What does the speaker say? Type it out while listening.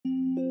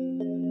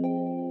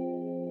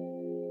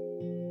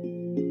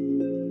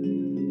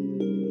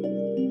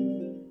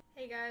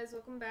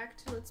back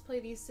to Let's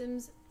Play the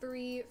Sims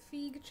 3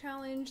 FEGG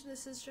challenge.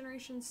 This is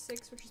Generation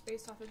 6, which is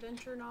based off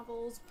adventure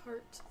novels,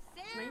 part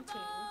 19.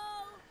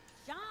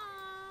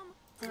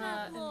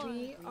 And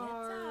we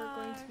are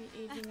going to be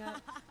aging up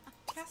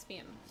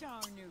Caspian.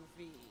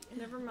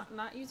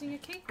 Not using a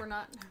cake, we're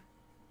not.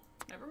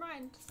 Never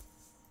mind.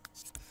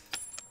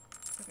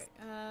 Okay,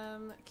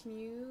 can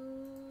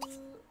you...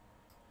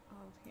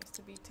 Oh, he has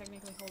to be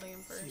technically holding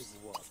him first.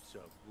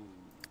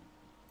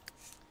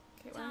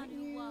 Okay, why don't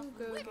you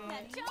go get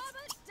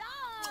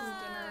some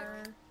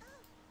dinner.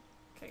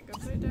 Okay, go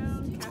put it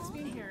down.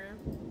 Caspian here.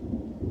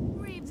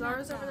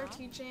 Zara's over there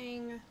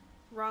teaching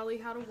Raleigh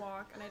how to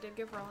walk, and I did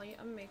give Raleigh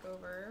a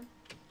makeover.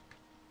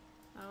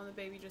 Oh, the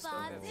baby just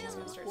woke up. She's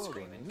gonna start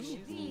screaming because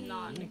she's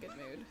not in a good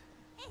mood.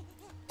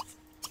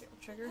 Okay, we'll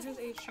trigger his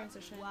age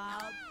transition.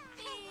 I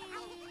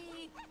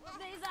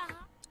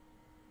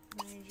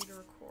need you to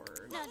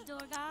record.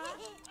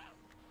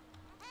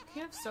 We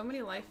have so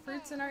many life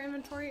fruits in our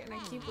inventory, and I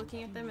keep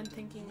looking at them and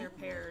thinking they're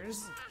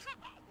pears.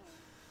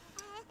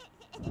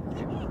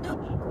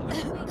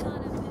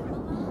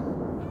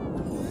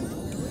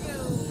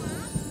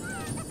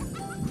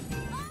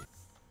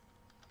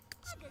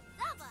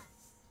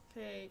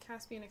 Okay,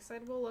 Caspian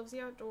excitable, loves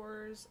the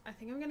outdoors. I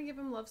think I'm gonna give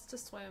him loves to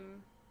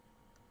swim.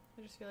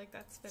 I just feel like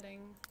that's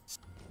fitting.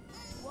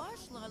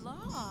 Wash la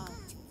la.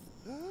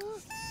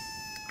 Woo!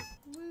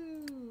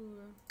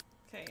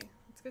 Okay,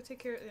 let's go take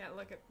care of— yeah,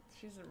 look at—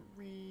 she's in a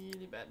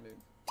really bad mood.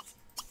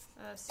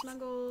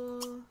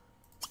 Snuggle,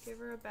 give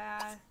her a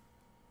bath,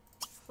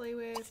 play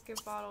with, give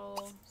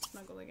bottle,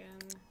 snuggle again.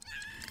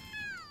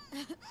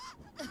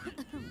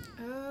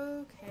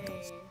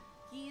 Okay.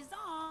 He's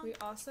on. We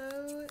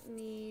also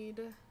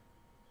need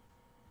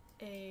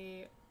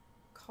a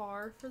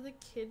car for the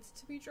kids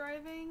to be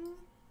driving.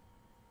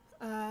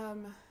 I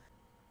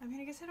mean,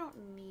 I guess I don't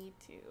need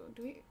to.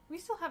 Do we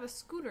still have a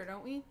scooter,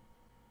 don't we?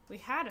 We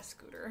had a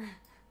scooter.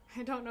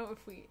 I don't know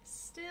if we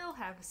still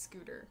have a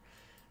scooter.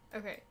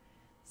 Okay,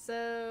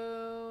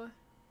 so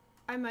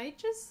I might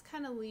just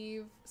kind of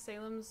leave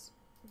Salem's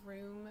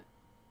room.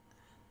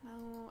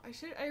 No,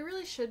 I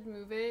really should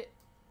move it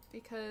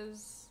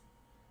because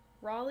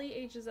Raleigh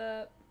ages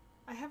up.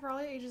 I have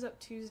Raleigh ages up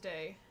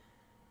Tuesday.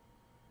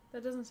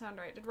 That doesn't sound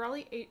right. Did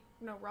Raleigh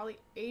Raleigh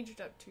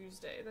aged up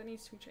Tuesday. That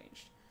needs to be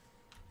changed.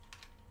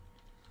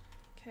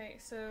 Okay,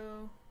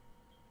 so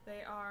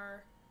they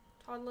are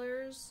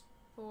toddlers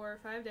for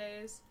 5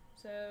 days.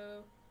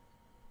 So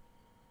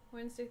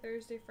Wednesday,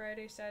 Thursday,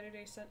 Friday,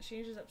 Saturday, she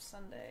ages up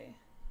Sunday.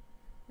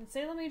 And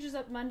Salem ages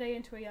up Monday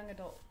into a young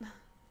adult.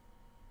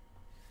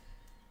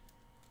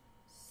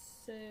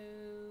 So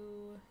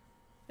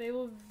they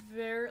will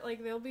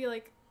they'll be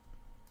like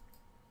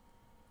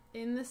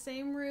in the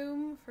same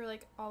room for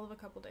like all of a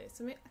couple days.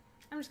 So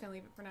I'm just gonna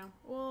leave it for now.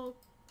 We'll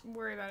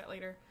worry about it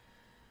later.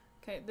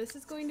 Okay, this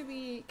is going to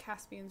be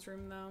Caspian's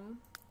room though.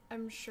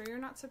 I'm sure you're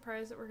not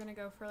surprised that we're gonna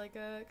go for like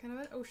a kind of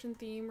an ocean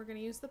theme. We're gonna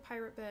use the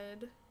pirate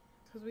bed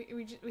because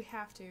we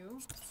have to.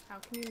 How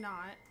can you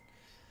not?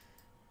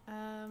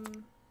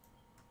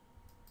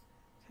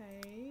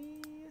 Okay.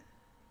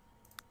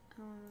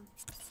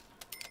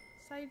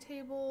 Side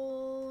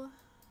table.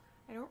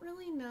 I don't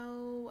really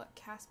know what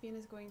Caspian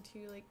is going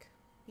to like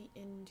be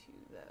into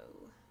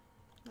though.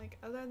 Like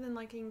other than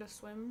liking to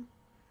swim.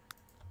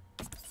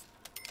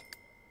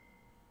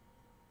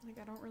 Like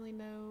I don't really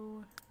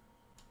know.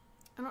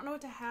 I don't know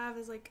what to have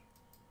as like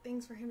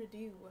things for him to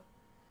do.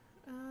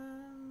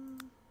 Are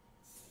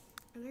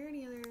there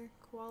any other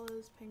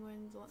koalas,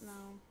 penguins? No, I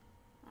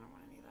don't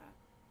want any of that.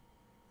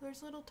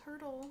 There's a little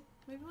turtle.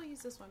 Maybe we'll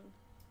use this one.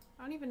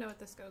 I don't even know what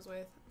this goes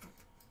with.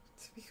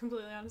 To be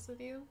completely honest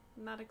with you,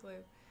 not a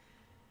clue.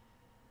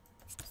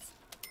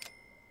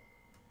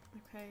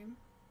 Okay.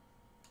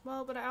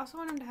 Well, but I also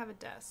want him to have a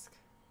desk.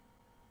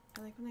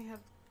 I like when they have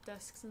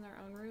desks in their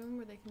own room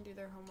where they can do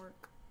their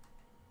homework.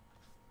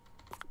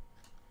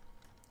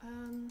 I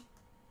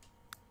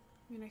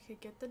mean, I could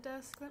get the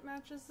desk that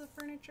matches the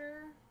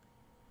furniture,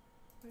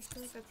 but I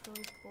feel like that's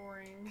really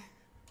boring.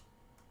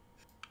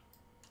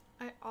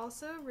 I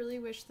also really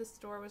wish this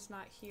door was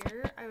not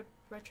here. I would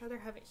much rather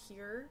have it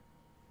here,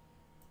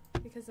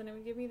 because then it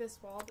would give me this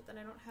wall, but then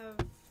I don't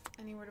have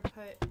anywhere to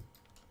put—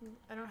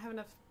 I don't have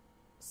enough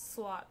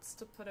slots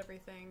to put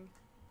everything,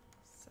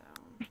 so—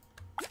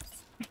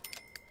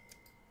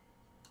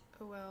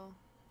 oh well.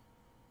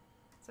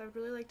 So I would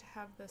really like to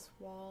have this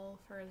wall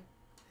for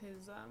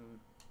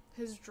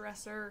his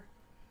dresser.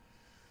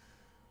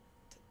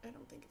 I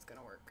don't think it's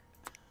gonna work.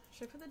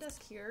 Should I put the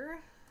desk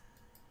here?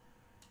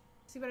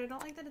 See, but I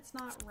don't like that it's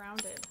not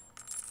rounded.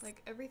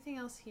 Like everything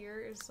else here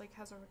is like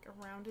has a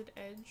rounded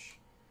edge.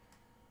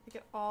 Like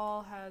it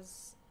all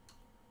has—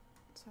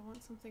 so I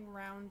want something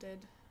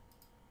rounded.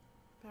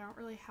 But I don't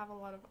really have a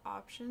lot of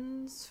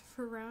options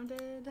for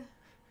rounded.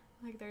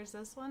 Like there's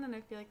this one and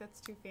I feel like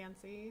that's too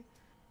fancy.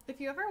 If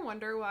you ever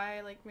wonder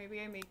why like maybe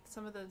I make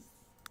some of the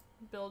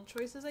build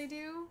choices I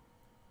do,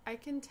 I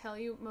can tell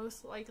you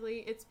most likely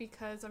it's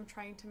because I'm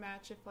trying to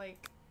match if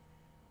like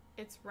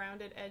it's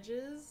rounded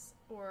edges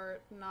or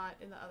not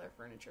in the other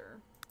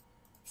furniture.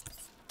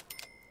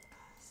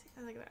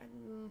 I like that.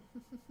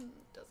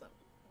 Doesn't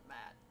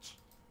match.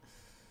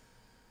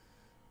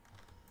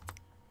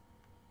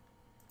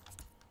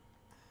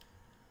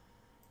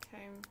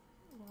 Okay,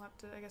 we'll have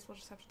to, I guess we'll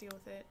just have to deal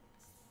with it.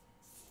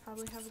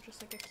 Probably have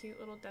just like a cute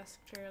little desk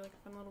chair, like a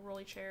fun little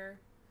rolly chair.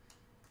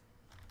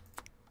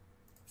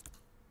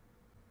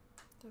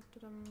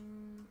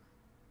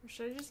 Or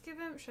should I just give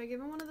him, should I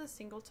give him one of the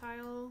single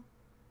tile?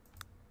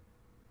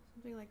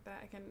 Something like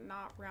that. I can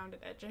not rounded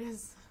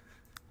edges.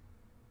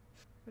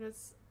 But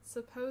it's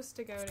supposed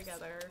to go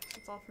together.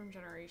 It's all from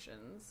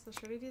Generations. So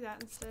should I do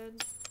that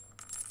instead?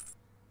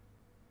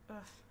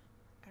 Ugh,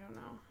 I don't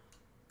know.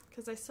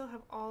 Because I still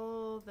have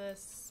all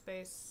this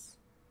space.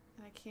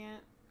 And I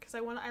can't, because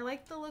I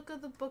like the look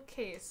of the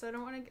bookcase. So I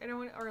don't want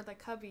to, or the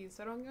cubbies.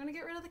 So I don't want to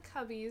get rid of the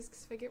cubbies.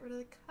 Because if I get rid of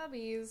the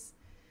cubbies,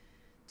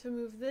 to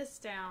move this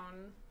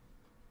down.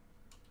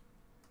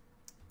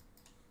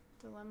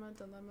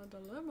 Dilemmas.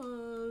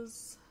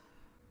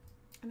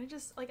 And I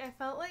just, like, I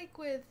felt like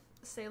with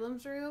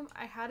Salem's room,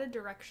 I had a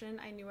direction.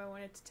 I knew I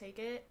wanted to take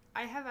it.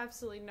 I have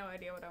absolutely no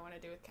idea what I want to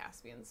do with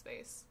Caspian's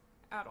space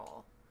at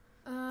all.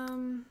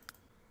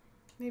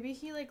 Maybe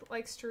he, like,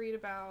 likes to read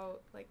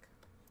about, like,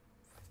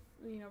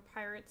 you know,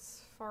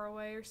 pirates far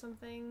away or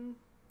something.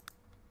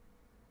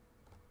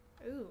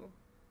 Ooh.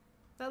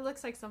 That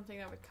looks like something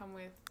that would come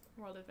with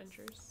World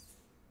Adventures.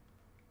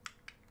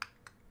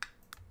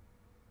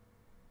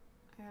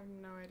 I have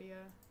no idea.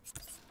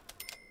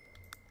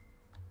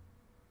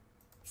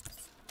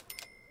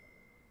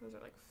 Those are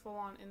like full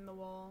on in the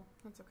wall.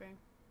 That's okay.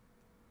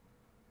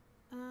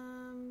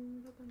 No,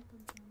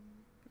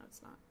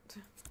 it's not.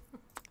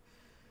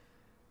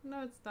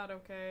 No, it's not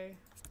okay.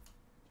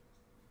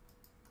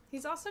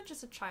 He's also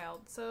just a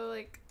child, so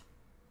like,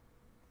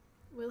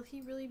 will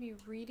he really be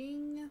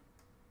reading?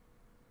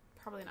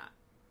 Probably not.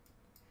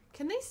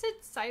 Can they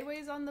sit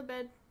sideways on the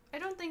bed? I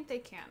don't think they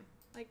can.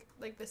 Like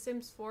the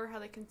Sims 4, how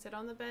they can sit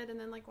on the bed and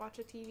then like watch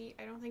a TV.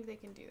 I don't think they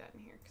can do that in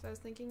here. Because I was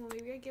thinking, well,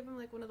 maybe I give him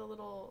like one of the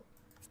little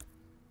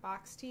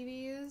box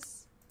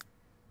TVs.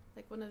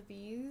 Like one of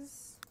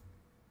these.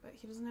 But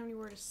he doesn't have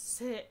anywhere to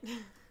sit.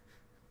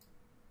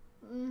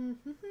 Should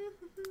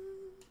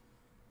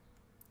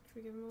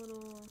we give him a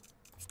little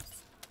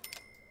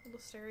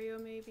stereo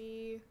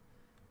maybe?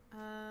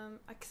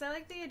 Because I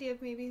like the idea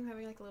of maybe him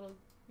having like a little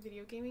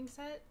video gaming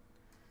set.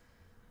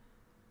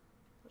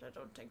 But I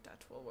don't think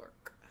that will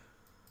work.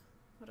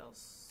 What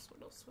else?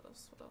 What else? What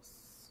else? What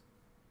else?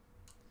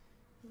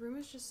 The room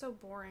is just so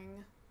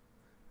boring.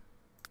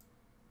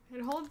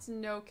 It holds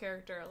no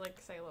character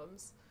like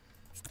Salem's.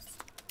 What's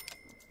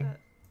that?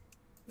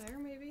 There,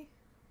 maybe?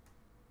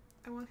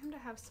 I want him to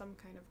have some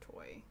kind of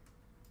toy.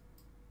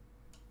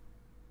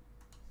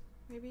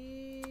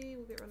 Maybe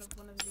we'll get rid of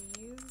one of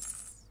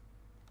these.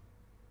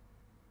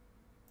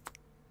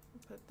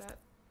 We'll put that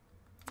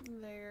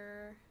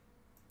there.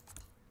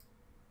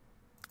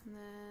 And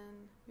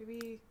then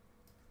maybe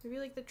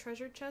like the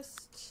treasure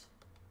chest.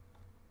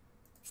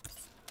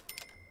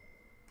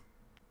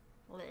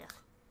 Blech.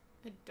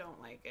 I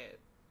don't like it.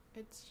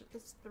 It's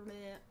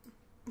bleh.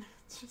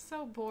 It's just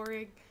so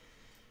boring.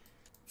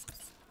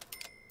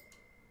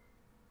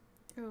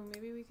 Oh,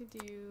 maybe we could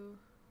do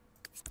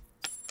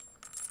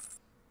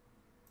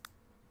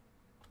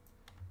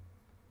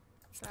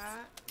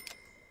that.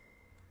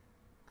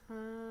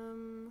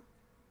 No.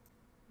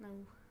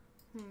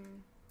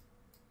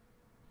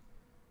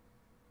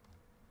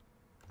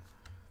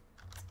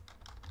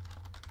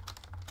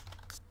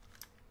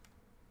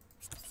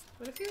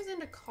 What if he was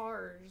into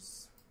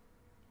cars?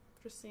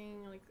 Just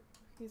seeing, like,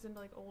 he's into,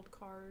 like, old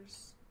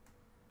cars.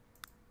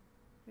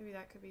 Maybe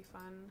that could be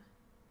fun.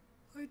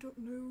 I don't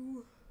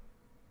know.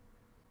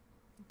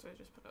 That's what I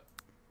just put up.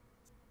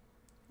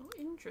 Oh,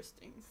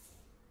 interesting.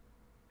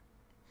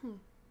 Are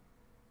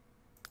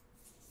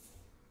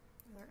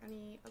there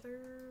any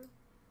other...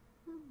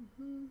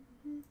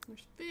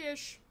 There's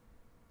fish.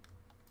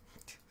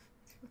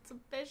 Want some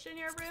fish in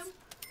your room?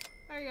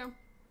 There you go.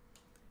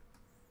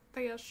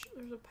 Fish.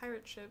 There's a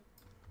pirate ship.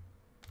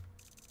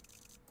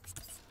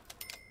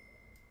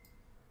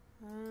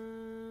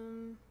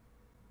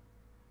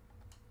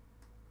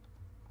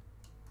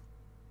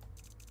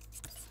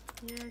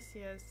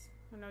 Yes.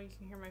 I know you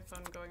can hear my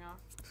phone going off.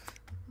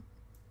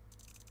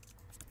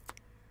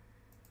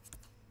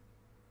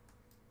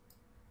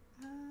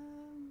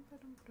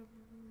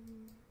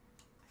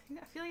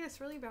 I feel like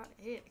that's really about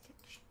it.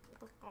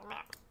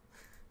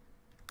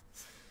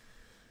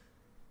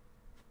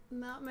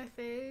 Not my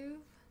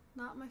fave.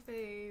 Not my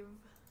fave.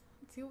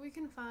 Let's see what we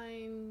can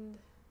find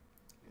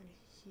in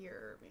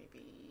here,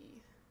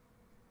 maybe.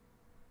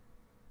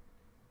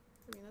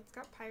 I mean, that's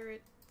got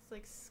pirates,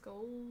 like,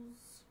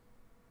 skulls.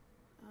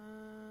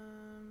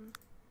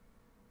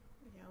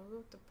 Yeah, we'll go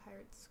with the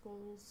pirate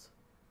skulls.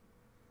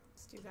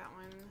 Let's do that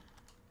one.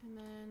 And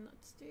then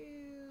let's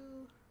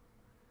do...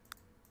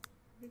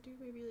 maybe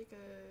like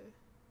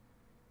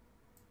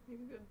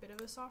maybe a bit of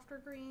a softer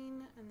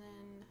green, and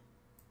then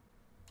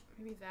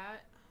maybe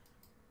that.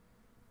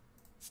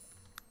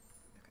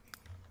 Okay,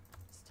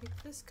 let's take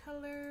this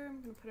color.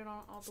 I'm gonna put it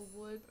on all the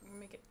wood. I'm gonna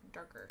make it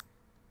darker.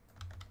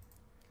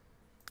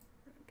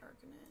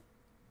 darken it.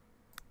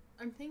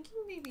 I'm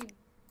thinking maybe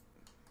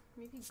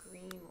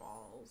green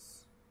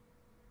walls.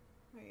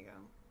 There you go.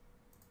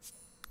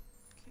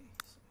 Okay,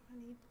 so I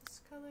need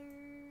this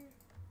color.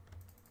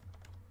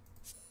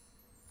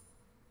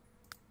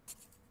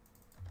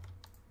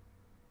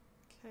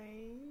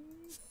 Okay.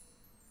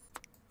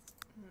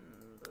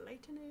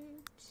 Lighten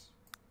it.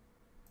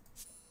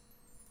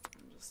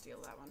 I'll just steal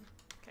that one.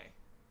 Okay.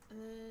 And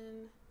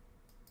then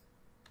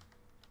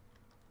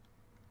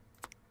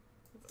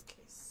the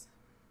bookcase.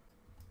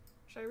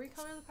 Should I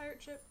recolor the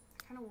pirate ship?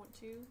 I kind of want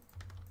to.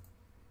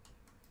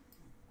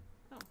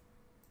 Oh.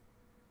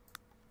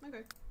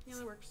 Okay. Yeah,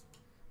 that works.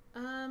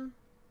 And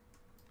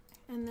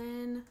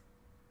then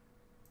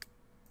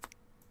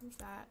what's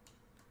that?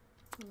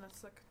 Oh,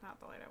 that's like not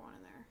the light I want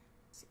in there.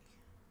 Let's see.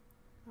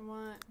 I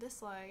want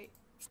this light.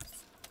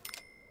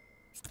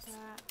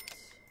 That.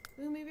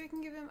 Ooh, maybe I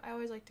can give him. I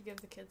always like to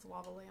give the kids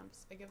lava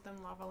lamps. I give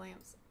them lava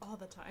lamps all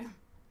the time.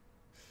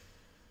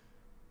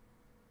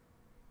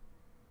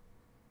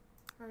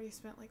 I already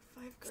spent like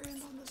 $5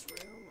 grand on this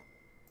room.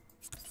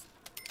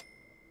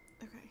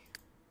 Okay.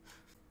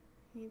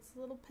 Needs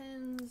little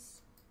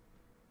pins.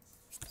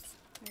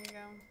 There you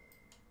go.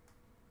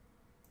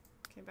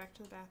 Okay, back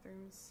to the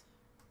bathrooms.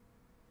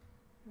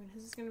 I mean,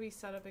 his is going to be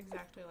set up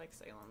exactly like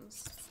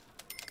Salem's.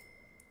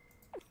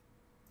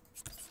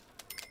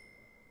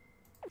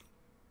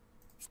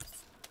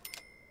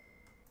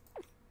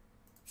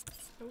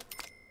 Oh,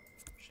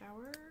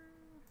 shower.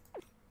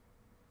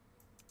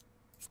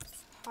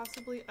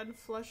 Possibly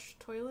unflushed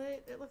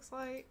toilet, it looks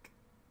like.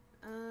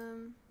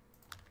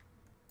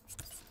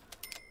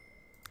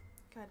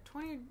 God,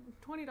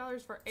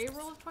 $20 for a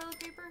roll of toilet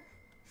paper?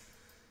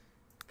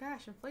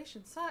 Gosh,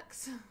 inflation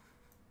sucks.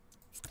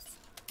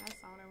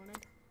 That's not what I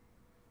wanted.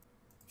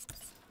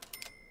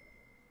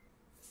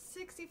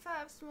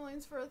 65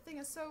 simoleons for a thing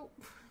of soap.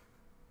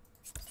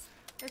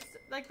 It's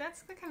like,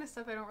 that's the kind of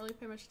stuff I don't really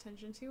pay much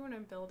attention to when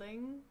I'm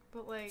building,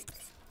 but like,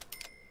 it's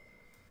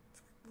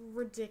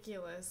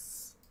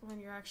ridiculous when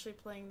you're actually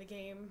playing the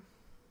game.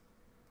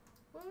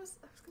 I was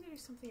gonna do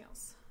something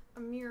else. A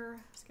mirror.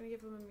 I was gonna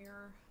give him a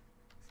mirror.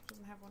 He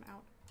doesn't have one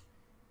out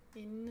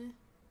in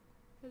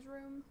his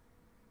room.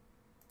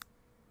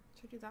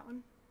 Should I do that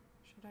one?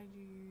 Should I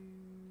do...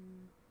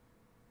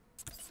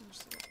 I'll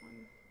just do that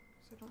one.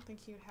 So I don't think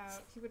he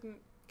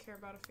wouldn't care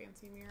about a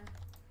fancy mirror.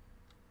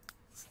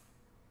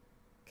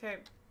 Okay.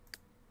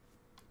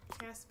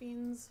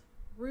 Caspian's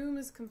room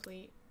is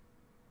complete.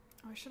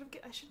 Oh, I should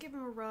give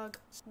him a rug.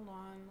 Hold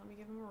on, let me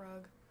give him a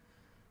rug.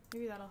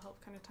 Maybe that'll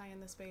help kind of tie in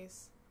the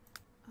space.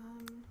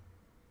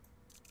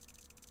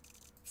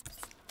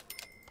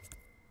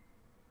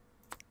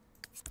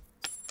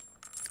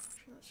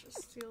 Actually, let's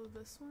just steal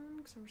this one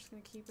because I'm just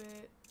gonna keep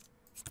it.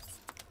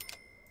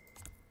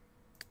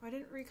 Oh, I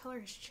didn't recolor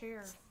his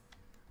chair.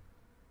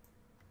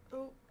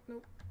 Oh,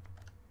 nope.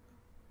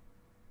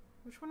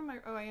 Which one am I?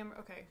 Oh, I am.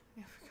 Okay,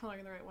 I'm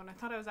recoloring the right one. I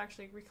thought I was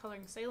actually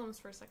recoloring Salem's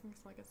for a second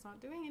because like it's not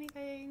doing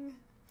anything.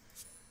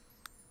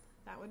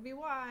 That would be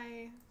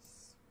why.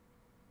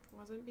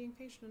 Wasn't being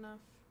patient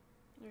enough.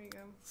 There you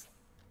go.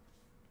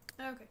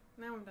 Okay,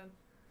 now I'm done.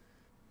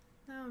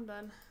 Now I'm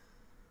done.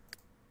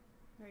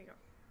 There you go.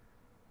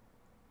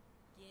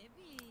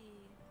 Gibby.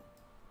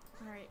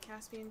 Alright,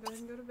 Caspian, go ahead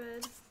and go to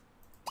bed.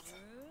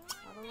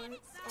 All the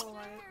lights, all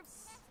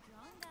lights.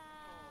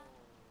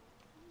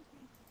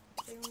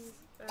 Salem's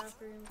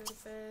bathroom, go to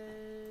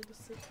bed.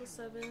 6 till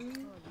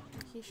 7.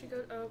 He should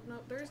go. Oh, no,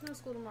 there is no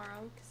school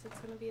tomorrow because it's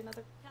going to be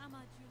another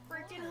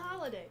freaking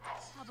holiday.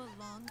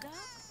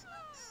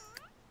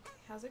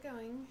 How's it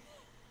going?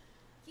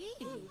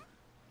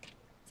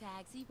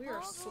 Taxi. We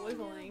are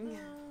swiveling.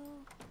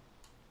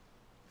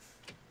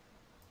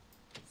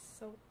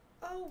 So,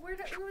 oh, where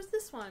was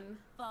this one?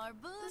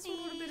 This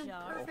one would have been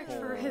perfect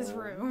for his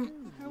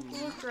room. I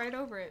looked right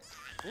over it.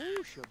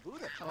 It's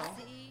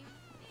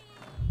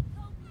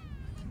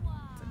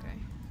okay.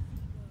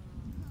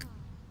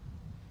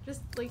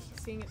 Just like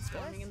seeing it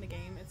storming in the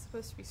game, it's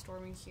supposed to be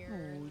storming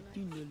here.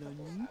 Pretty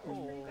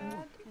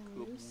bad, and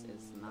Moose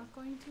is not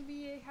going to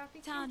be a happy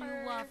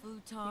camper.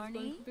 He's going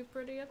to be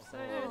pretty upset.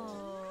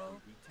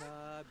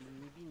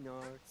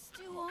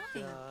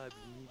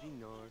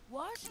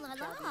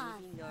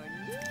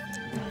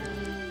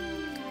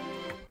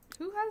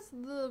 Who has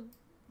the...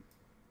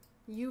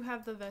 You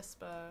have the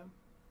Vespa.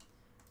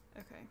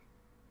 Okay.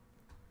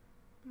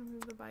 I'm gonna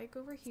move the bike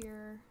over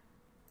here.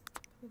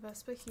 The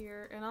Vespa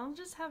here, and I'll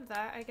just have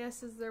that, I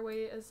guess, as their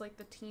way, as like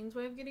the teens'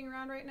 way of getting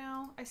around right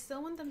now. I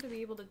still want them to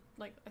be able to,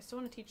 like, I still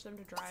want to teach them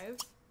to drive.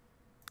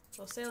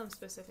 Well, Salem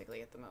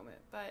specifically at the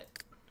moment, but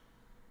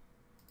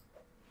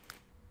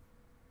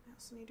I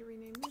also need to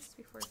rename this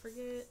before I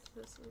forget.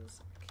 This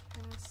is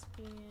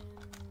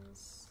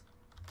Caspian's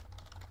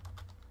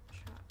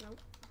Child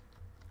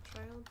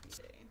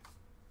B-Day.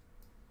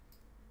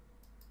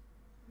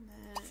 And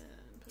then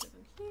put it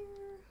in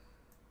here.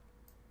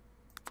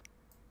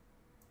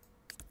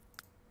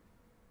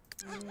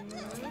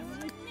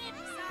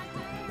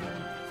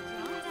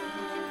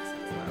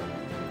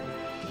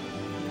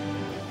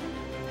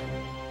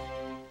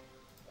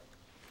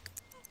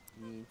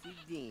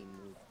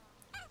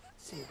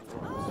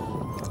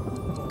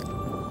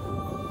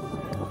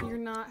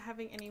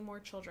 having any more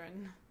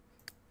children.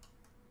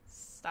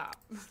 Stop.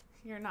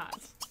 You're not.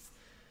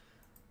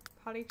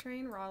 Potty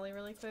train Raleigh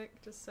really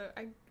quick, just so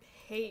I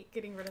hate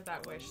getting rid of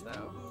that wish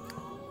though.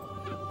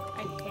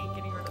 I hate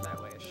getting rid of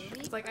that wish.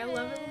 It's like I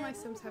love it when my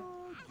Sims have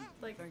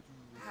like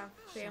have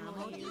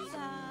families. And,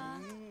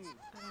 I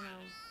don't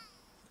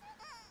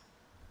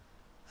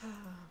know.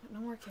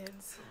 No more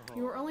kids.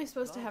 You were only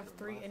supposed to have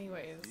 3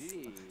 anyways.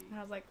 And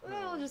I was like,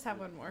 well, I'll just have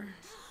one more.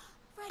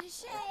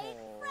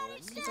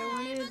 Because I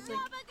wanted like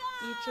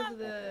each of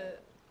the,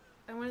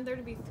 I wanted there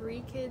to be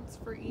 3 kids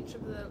for each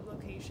of the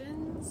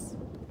locations,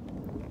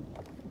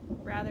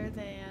 rather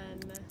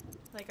than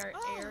like our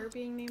heir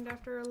being named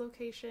after a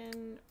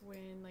location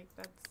when like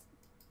that's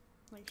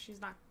like she's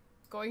not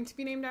going to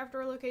be named after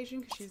a location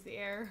because she's the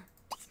heir.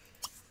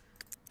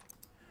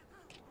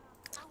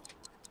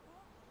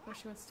 Oh,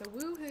 she wants to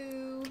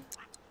woohoo.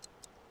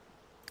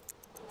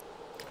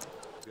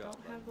 Don't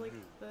have like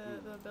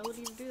the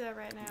ability to do that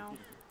right now.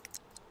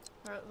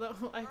 Or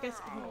I guess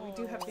we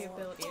do have the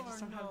ability. I just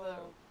don't have the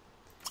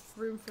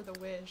room for the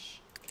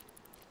wish.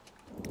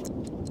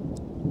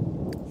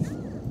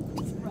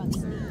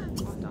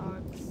 Hot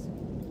dogs.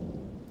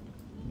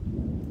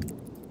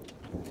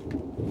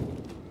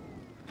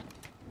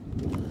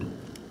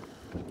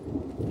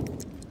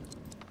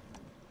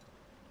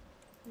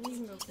 You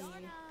can go pee.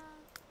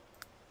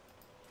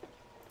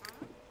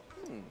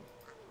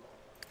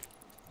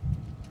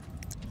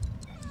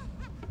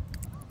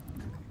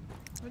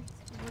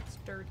 What's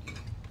dirty?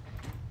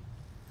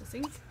 The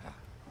sink?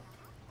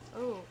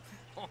 Oh.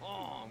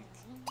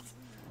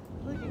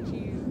 Look at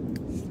you.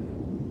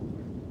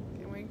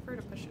 Okay, I'm waiting for her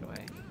to push it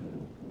away.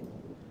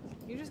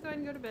 You just go ahead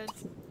and go to bed.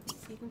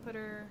 You can put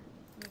her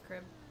in the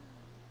crib.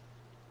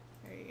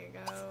 There you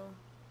go.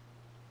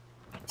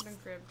 Put her in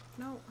the crib.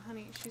 No,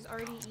 honey, she's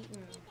already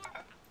eaten.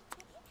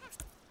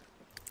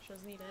 She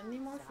doesn't need any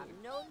more food.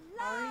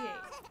 Already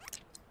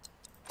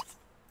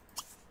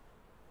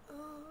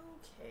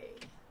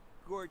ate.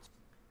 Okay.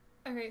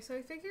 Okay, so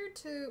I figured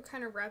to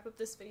kind of wrap up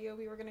this video,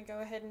 we were going to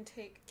go ahead and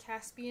take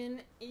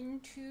Caspian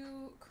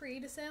into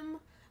Create a Sim,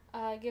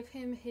 give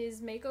him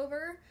his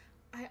makeover.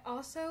 I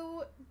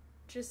also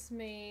just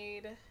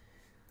made,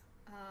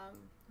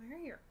 why are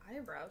your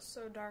eyebrows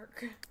so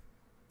dark?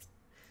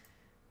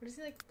 What is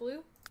he, like,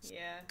 blue?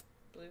 Yeah,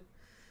 blue.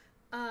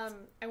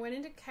 I went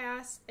into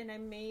Cast and I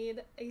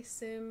made a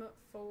sim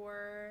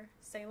for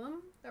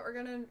Salem that we're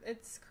gonna,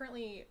 it's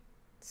currently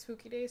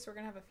spooky day, so we're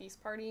gonna have a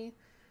feast party.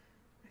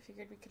 I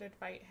figured we could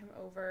invite him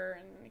over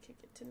and we could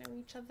get to know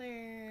each other,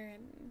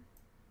 and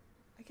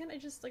again, I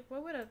just like,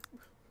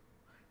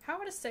 how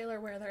would a sailor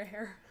wear their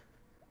hair?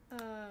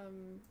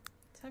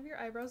 Let's have your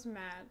eyebrows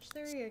match.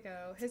 There you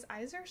go. His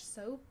eyes are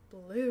so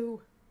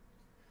blue.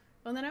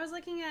 Well, and then I was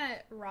looking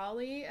at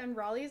Raleigh, and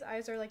Raleigh's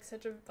eyes are like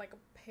such a, like a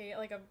pale,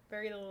 like a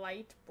very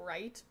light,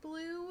 bright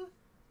blue.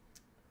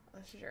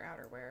 This is your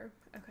outerwear.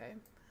 Okay.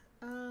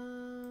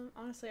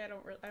 Honestly, I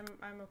don't really,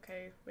 I'm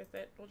okay with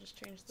it. We'll just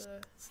change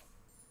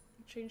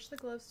the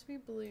gloves to be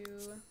blue.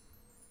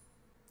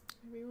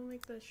 Maybe we'll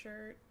make the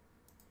shirt,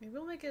 maybe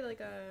we'll make it like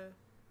a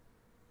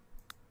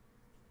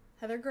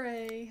heather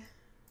gray.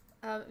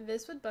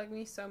 This would bug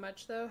me so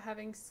much though,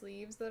 having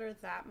sleeves that are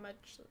that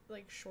much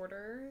like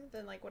shorter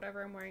than like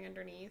whatever I'm wearing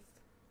underneath.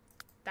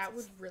 That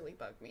would really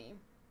bug me.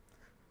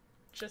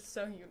 Just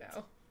so you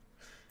know.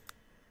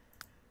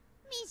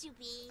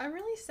 I'm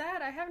really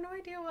sad. I have no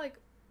idea, like,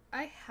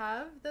 I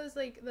have those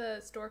like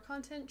the store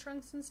content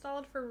trunks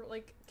installed for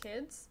like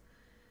kids.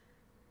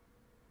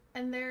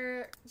 And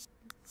they're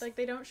like,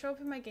 they don't show up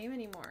in my game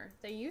anymore.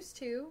 They used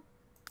to.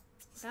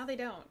 Now they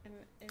don't, and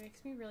it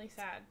makes me really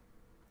sad.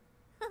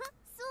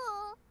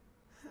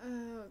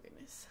 Oh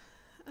goodness.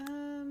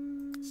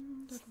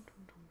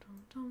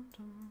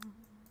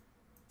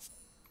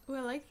 Oh,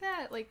 I like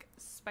that like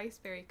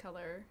spiceberry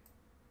color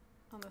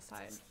on the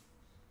side.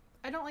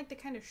 I don't like the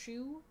kind of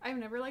shoe. I've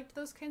never liked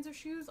those kinds of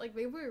shoes. Like,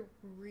 they were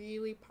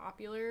really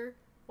popular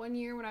one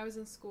year when I was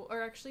in school,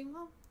 or actually,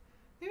 well,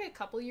 maybe a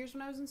couple years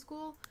when I was in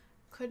school.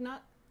 Could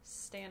not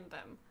stand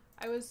them.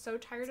 I was so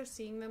tired of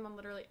seeing them on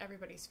literally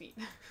everybody's feet.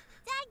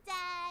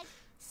 Dag.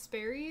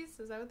 Sperry's?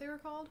 Is that what they were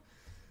called?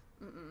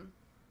 Mm-mm.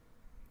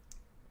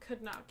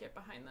 Could not get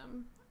behind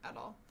them at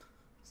all.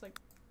 It's like,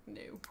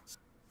 no.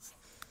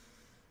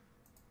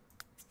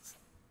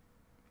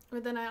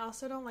 But then I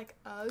also don't like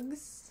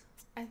Uggs.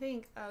 I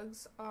think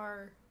Uggs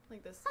are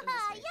like this.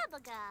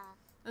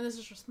 And this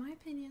is just my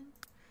opinion.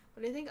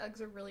 But I think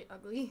Uggs are really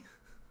ugly.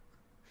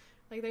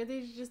 Like, they're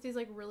just these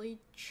like really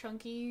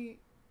chunky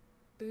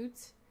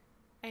boots.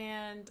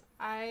 And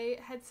I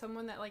had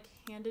someone that like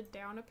handed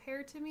down a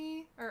pair to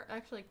me, or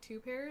actually like 2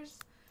 pairs.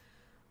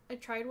 I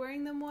tried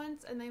wearing them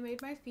once and they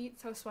made my feet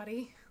so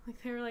sweaty.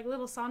 Like, they were like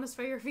little saunas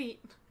for your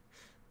feet.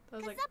 I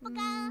was like,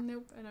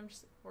 nope. And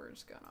we're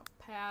just gonna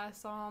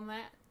pass on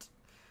that.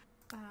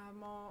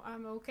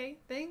 I'm okay,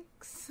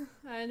 thanks.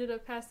 I ended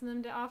up passing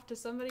them off to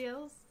somebody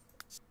else.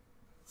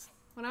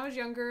 When I was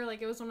younger,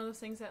 like, it was one of those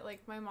things that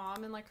like my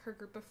mom and like her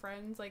group of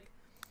friends, like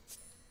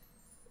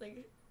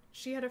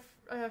she had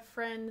a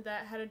friend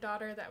that had a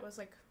daughter that was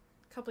like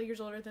a couple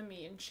years older than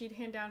me, and she'd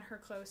hand down her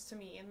clothes to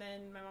me. And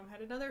then my mom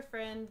had another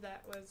friend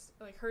that was,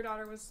 like, her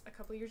daughter was a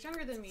couple years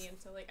younger than me,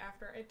 and so, like,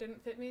 after it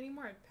didn't fit me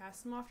anymore, I'd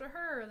pass them off to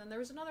her. And then there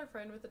was another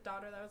friend with a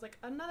daughter that was, like,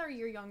 another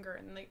year younger,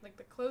 and, like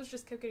the clothes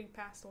just kept getting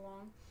passed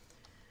along.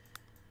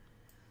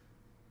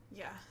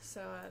 Yeah,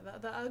 so,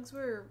 the Uggs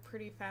were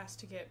pretty quick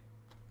to get,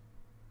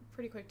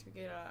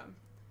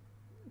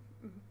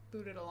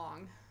 booted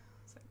along.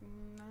 It's like,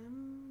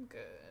 I'm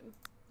good.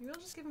 Maybe I'll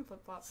just give him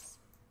flip-flops.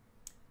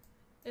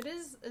 It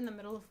is in the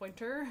middle of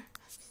winter,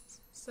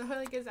 so,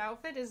 like, his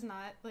outfit is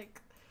not,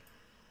 like,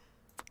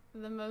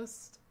 the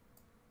most,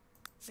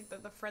 like,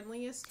 the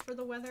friendliest for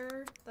the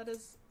weather that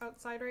is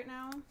outside right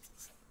now.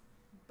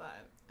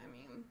 But, I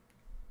mean,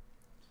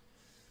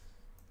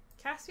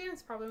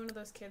 Caspian's probably one of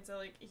those kids that,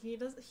 like, he's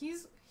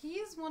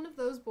one of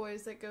those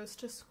boys that goes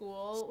to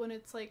school when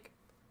it's, like,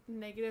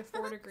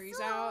 -4 degrees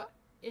out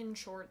in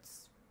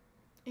shorts.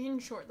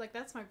 Like,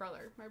 that's my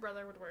brother. My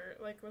brother would wear,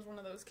 like, was one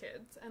of those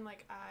kids. And,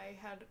 like,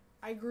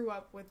 I grew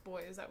up with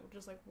boys that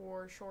just, like,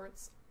 wore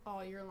shorts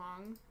all year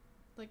long.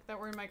 Like, that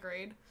were in my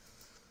grade.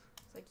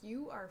 It's like,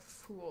 you are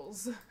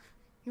fools.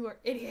 You are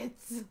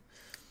idiots.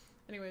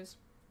 Anyways,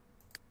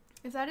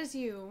 if that is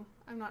you,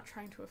 I'm not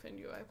trying to offend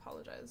you. I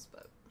apologize,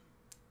 but,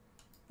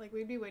 like,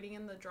 we'd be waiting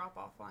in the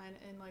drop-off line,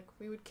 and, like,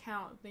 we would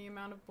count the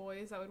amount of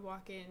boys that would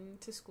walk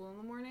into school in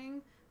the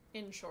morning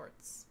in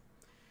shorts.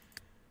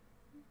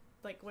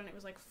 Like, when it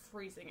was, like,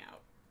 freezing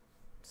out.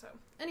 So,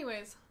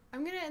 anyways,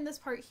 I'm gonna end this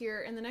part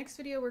here. In the next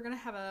video, we're gonna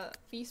have a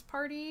feast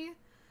party.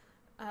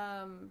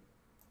 And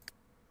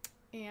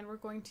we're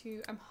going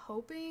to, I'm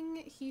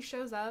hoping he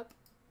shows up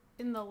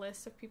in the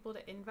list of people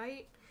to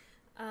invite.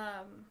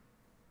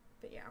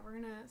 But yeah, we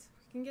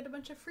can get a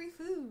bunch of free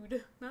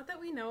food. Not that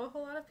we know a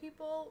whole lot of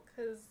people,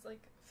 because,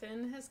 like,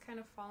 Finn has kind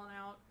of fallen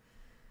out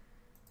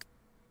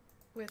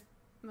with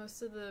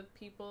most of the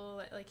people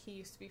that, like, he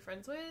used to be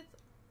friends with.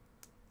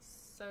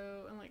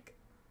 So, and, like,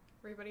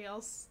 everybody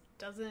else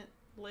doesn't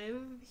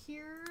live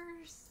here,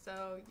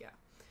 so yeah.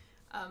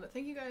 But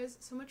thank you guys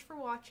so much for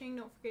watching.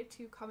 Don't forget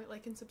to comment,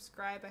 like, and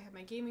subscribe. I have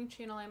my gaming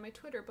channel and my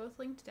Twitter both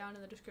linked down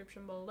in the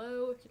description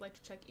below. If you'd like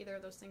to check either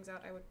of those things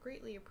out, I would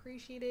greatly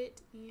appreciate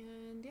it.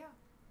 And yeah,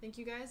 thank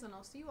you guys, and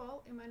I'll see you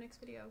all in my next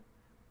video.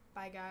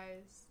 Bye,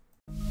 guys.